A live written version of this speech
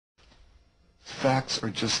facts are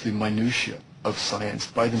just the minutiae of science.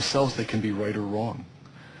 By themselves, they can be right or wrong.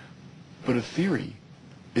 But a theory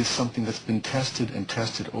is something that's been tested and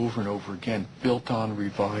tested over and over again, built on,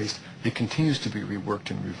 revised. It continues to be reworked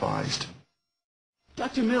and revised.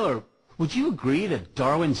 Dr. Miller, would you agree that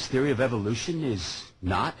Darwin's theory of evolution is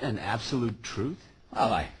not an absolute truth?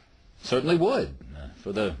 Well, I certainly would,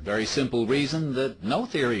 for the very simple reason that no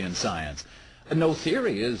theory in science, no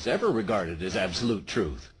theory is ever regarded as absolute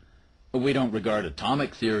truth. We don't regard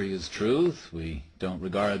atomic theory as truth. We don't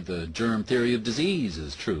regard the germ theory of disease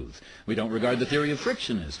as truth. We don't regard the theory of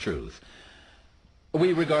friction as truth.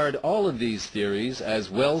 We regard all of these theories as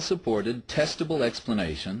well-supported, testable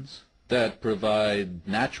explanations that provide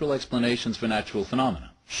natural explanations for natural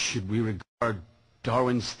phenomena. Should we regard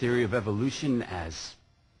Darwin's theory of evolution as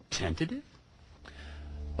tentative?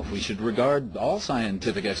 We should regard all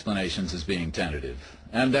scientific explanations as being tentative,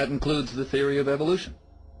 and that includes the theory of evolution.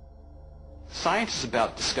 Science is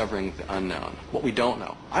about discovering the unknown, what we don't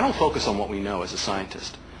know. I don't focus on what we know as a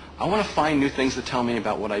scientist. I want to find new things that tell me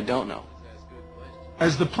about what I don't know.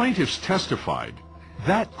 As the plaintiffs testified,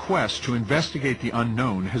 that quest to investigate the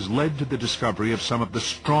unknown has led to the discovery of some of the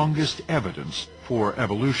strongest evidence for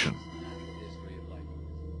evolution.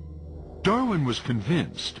 Darwin was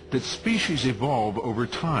convinced that species evolve over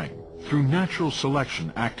time through natural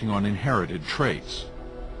selection acting on inherited traits.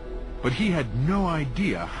 But he had no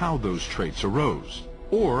idea how those traits arose,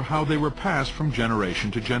 or how they were passed from generation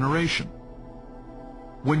to generation.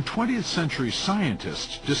 When 20th century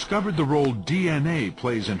scientists discovered the role DNA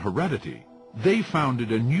plays in heredity, they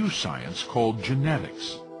founded a new science called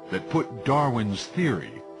genetics that put Darwin's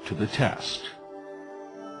theory to the test.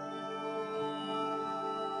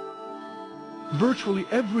 Virtually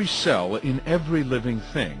every cell in every living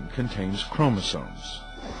thing contains chromosomes,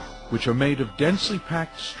 which are made of densely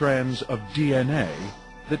packed strands of DNA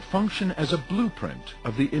that function as a blueprint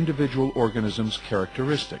of the individual organism's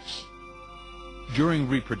characteristics. During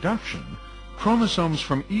reproduction, chromosomes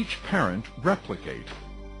from each parent replicate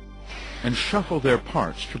and shuffle their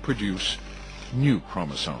parts to produce new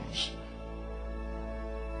chromosomes.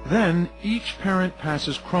 Then each parent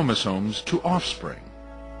passes chromosomes to offspring.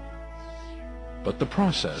 But the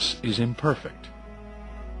process is imperfect.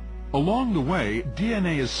 Along the way,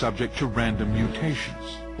 DNA is subject to random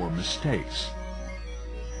mutations, or mistakes,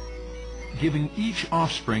 giving each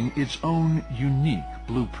offspring its own unique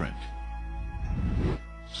blueprint.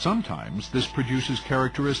 Sometimes this produces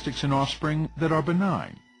characteristics in offspring that are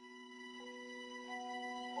benign.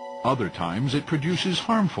 Other times it produces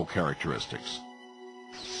harmful characteristics,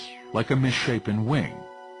 like a misshapen wing.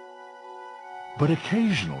 But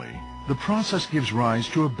occasionally, the process gives rise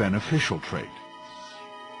to a beneficial trait.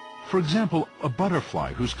 For example, a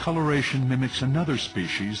butterfly whose coloration mimics another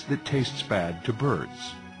species that tastes bad to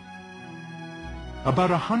birds. About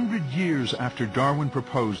 100 years after Darwin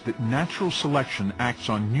proposed that natural selection acts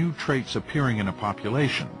on new traits appearing in a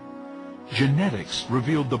population, genetics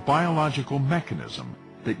revealed the biological mechanism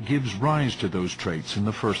that gives rise to those traits in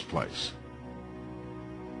the first place.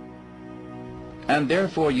 And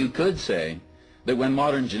therefore you could say that when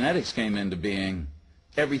modern genetics came into being,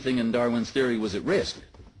 everything in Darwin's theory was at risk.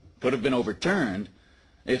 Could have been overturned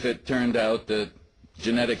if it turned out that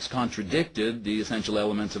genetics contradicted the essential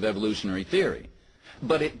elements of evolutionary theory.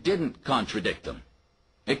 But it didn't contradict them.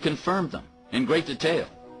 It confirmed them in great detail.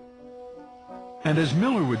 And as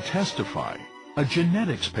Miller would testify, a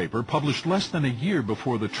genetics paper published less than a year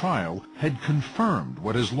before the trial had confirmed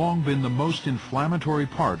what has long been the most inflammatory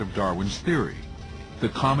part of Darwin's theory, the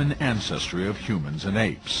common ancestry of humans and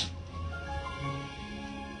apes.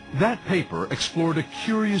 That paper explored a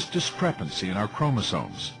curious discrepancy in our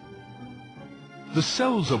chromosomes. The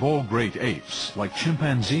cells of all great apes, like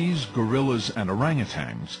chimpanzees, gorillas, and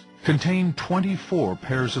orangutans, contain 24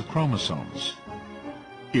 pairs of chromosomes.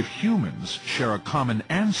 If humans share a common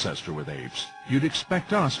ancestor with apes, you'd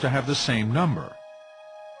expect us to have the same number.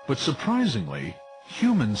 But surprisingly,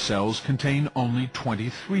 human cells contain only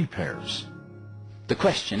 23 pairs. The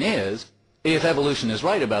question is, if evolution is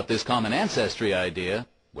right about this common ancestry idea,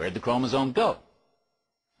 where'd the chromosome go?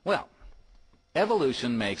 Well,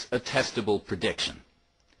 evolution makes a testable prediction.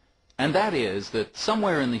 And that is that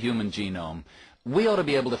somewhere in the human genome, we ought to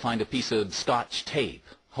be able to find a piece of Scotch tape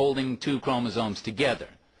holding two chromosomes together,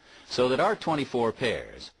 so that our 24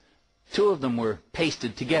 pairs, two of them were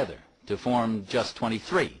pasted together to form just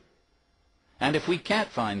 23. And if we can't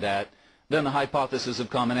find that, then the hypothesis of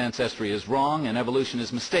common ancestry is wrong and evolution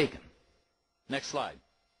is mistaken. Next slide.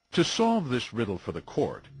 To solve this riddle for the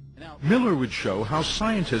court, Miller would show how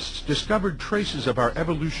scientists discovered traces of our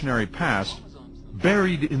evolutionary past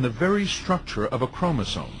buried in the very structure of a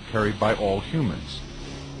chromosome carried by all humans.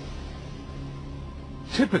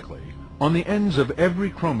 Typically, on the ends of every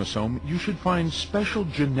chromosome you should find special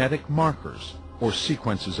genetic markers, or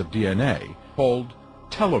sequences of DNA, called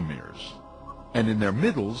telomeres. And in their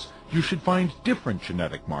middles you should find different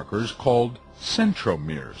genetic markers called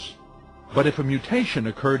centromeres. But if a mutation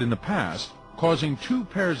occurred in the past, causing two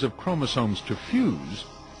pairs of chromosomes to fuse,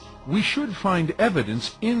 we should find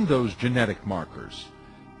evidence in those genetic markers,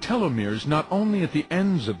 telomeres not only at the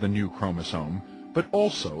ends of the new chromosome, but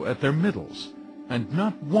also at their middles, and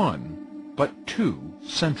not one, but two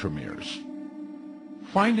centromeres.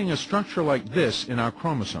 Finding a structure like this in our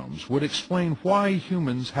chromosomes would explain why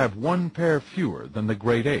humans have one pair fewer than the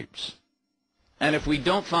great apes. And if we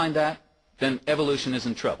don't find that, then evolution is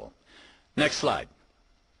in trouble. Next slide.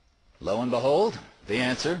 Lo and behold, the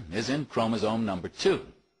answer is in chromosome number 2.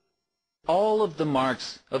 All of the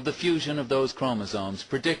marks of the fusion of those chromosomes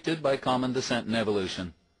predicted by common descent in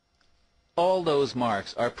evolution, all those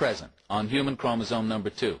marks are present on human chromosome number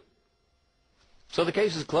 2. So the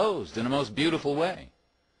case is closed in a most beautiful way.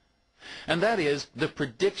 And that is, the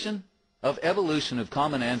prediction of evolution of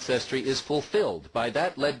common ancestry is fulfilled by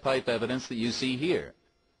that lead pipe evidence that you see here,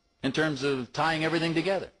 in terms of tying everything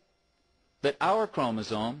together. That our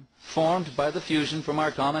chromosome, formed by the fusion from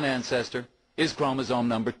our common ancestor, is chromosome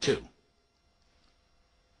number 2.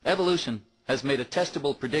 Evolution has made a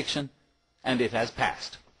testable prediction, and it has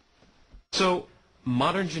passed. So,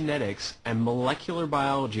 modern genetics and molecular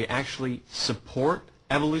biology actually support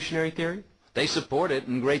evolutionary theory? They support it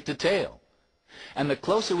in great detail. And the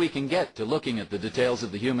closer we can get to looking at the details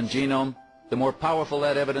of the human genome, the more powerful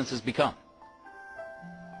that evidence has become.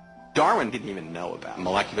 Darwin didn't even know about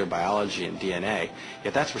molecular biology and DNA,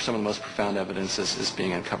 yet that's where some of the most profound evidence is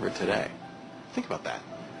being uncovered today. Think about that.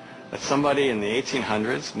 That somebody in the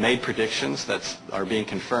 1800s made predictions that are being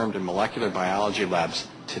confirmed in molecular biology labs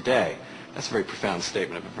today. That's a very profound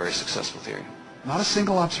statement of a very successful theory. Not a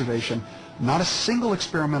single observation, not a single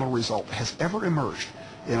experimental result has ever emerged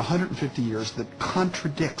in 150 years that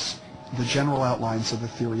contradicts the general outlines of the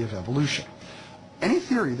theory of evolution. Any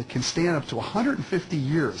theory that can stand up to 150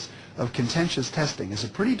 years of contentious testing is a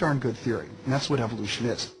pretty darn good theory, and that's what evolution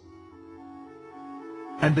is.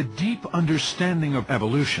 And the deep understanding of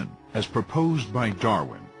evolution, as proposed by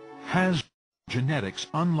Darwin, has genetics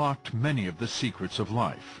unlocked many of the secrets of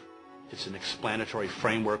life. It's an explanatory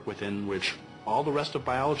framework within which all the rest of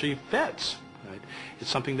biology fits. Right? It's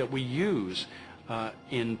something that we use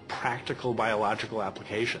in practical biological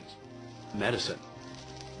applications. Medicine,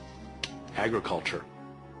 agriculture,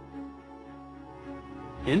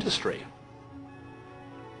 industry.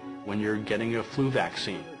 When you're getting a flu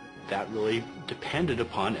vaccine, that really depended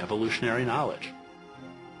upon evolutionary knowledge.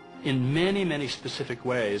 In many, many specific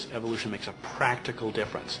ways, evolution makes a practical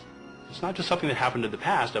difference. It's not just something that happened in the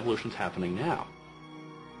past, evolution's happening now.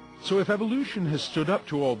 So if evolution has stood up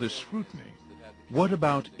to all this scrutiny, what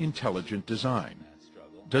about intelligent design?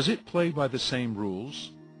 Does it play by the same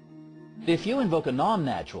rules? If you invoke a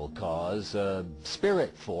non-natural cause, a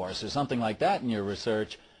spirit force or something like that in your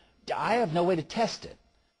research, I have no way to test it.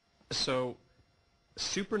 So,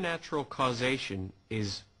 supernatural causation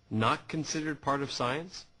is not considered part of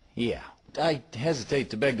science? Yeah. I hesitate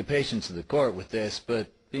to beg the patience of the court with this, but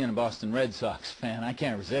being a Boston Red Sox fan, I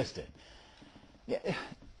can't resist it. Yeah.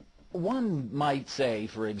 One might say,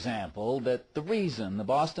 for example, that the reason the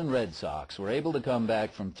Boston Red Sox were able to come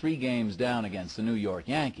back from 3 games down against the New York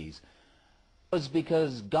Yankees was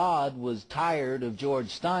because God was tired of George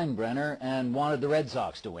Steinbrenner and wanted the Red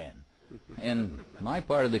Sox to win. In my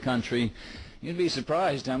part of the country, you'd be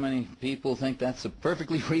surprised how many people think that's a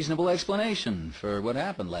perfectly reasonable explanation for what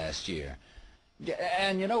happened last year.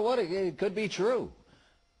 And you know what? It could be true.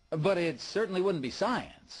 But it certainly wouldn't be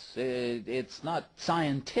science. It's not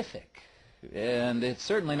scientific. And it's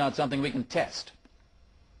certainly not something we can test.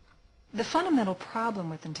 The fundamental problem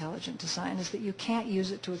with intelligent design is that you can't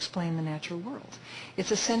use it to explain the natural world.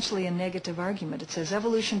 It's essentially a negative argument. It says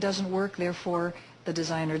evolution doesn't work, therefore the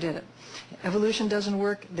designer did it. Evolution doesn't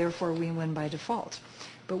work, therefore we win by default.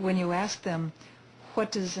 But when you ask them,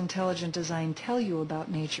 what does intelligent design tell you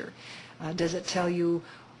about nature? Does it tell you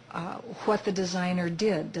what the designer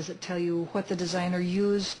did? Does it tell you what the designer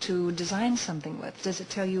used to design something with? Does it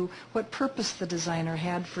tell you what purpose the designer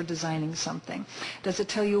had for designing something? Does it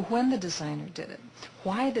tell you when the designer did it?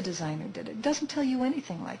 Why the designer did it? It doesn't tell you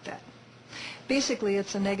anything like that. Basically,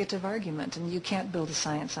 it's a negative argument, and you can't build a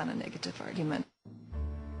science on a negative argument.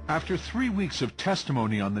 After 3 weeks of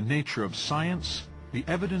testimony on the nature of science, the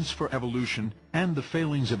evidence for evolution, and the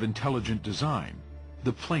failings of intelligent design,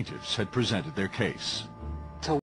 the plaintiffs had presented their case.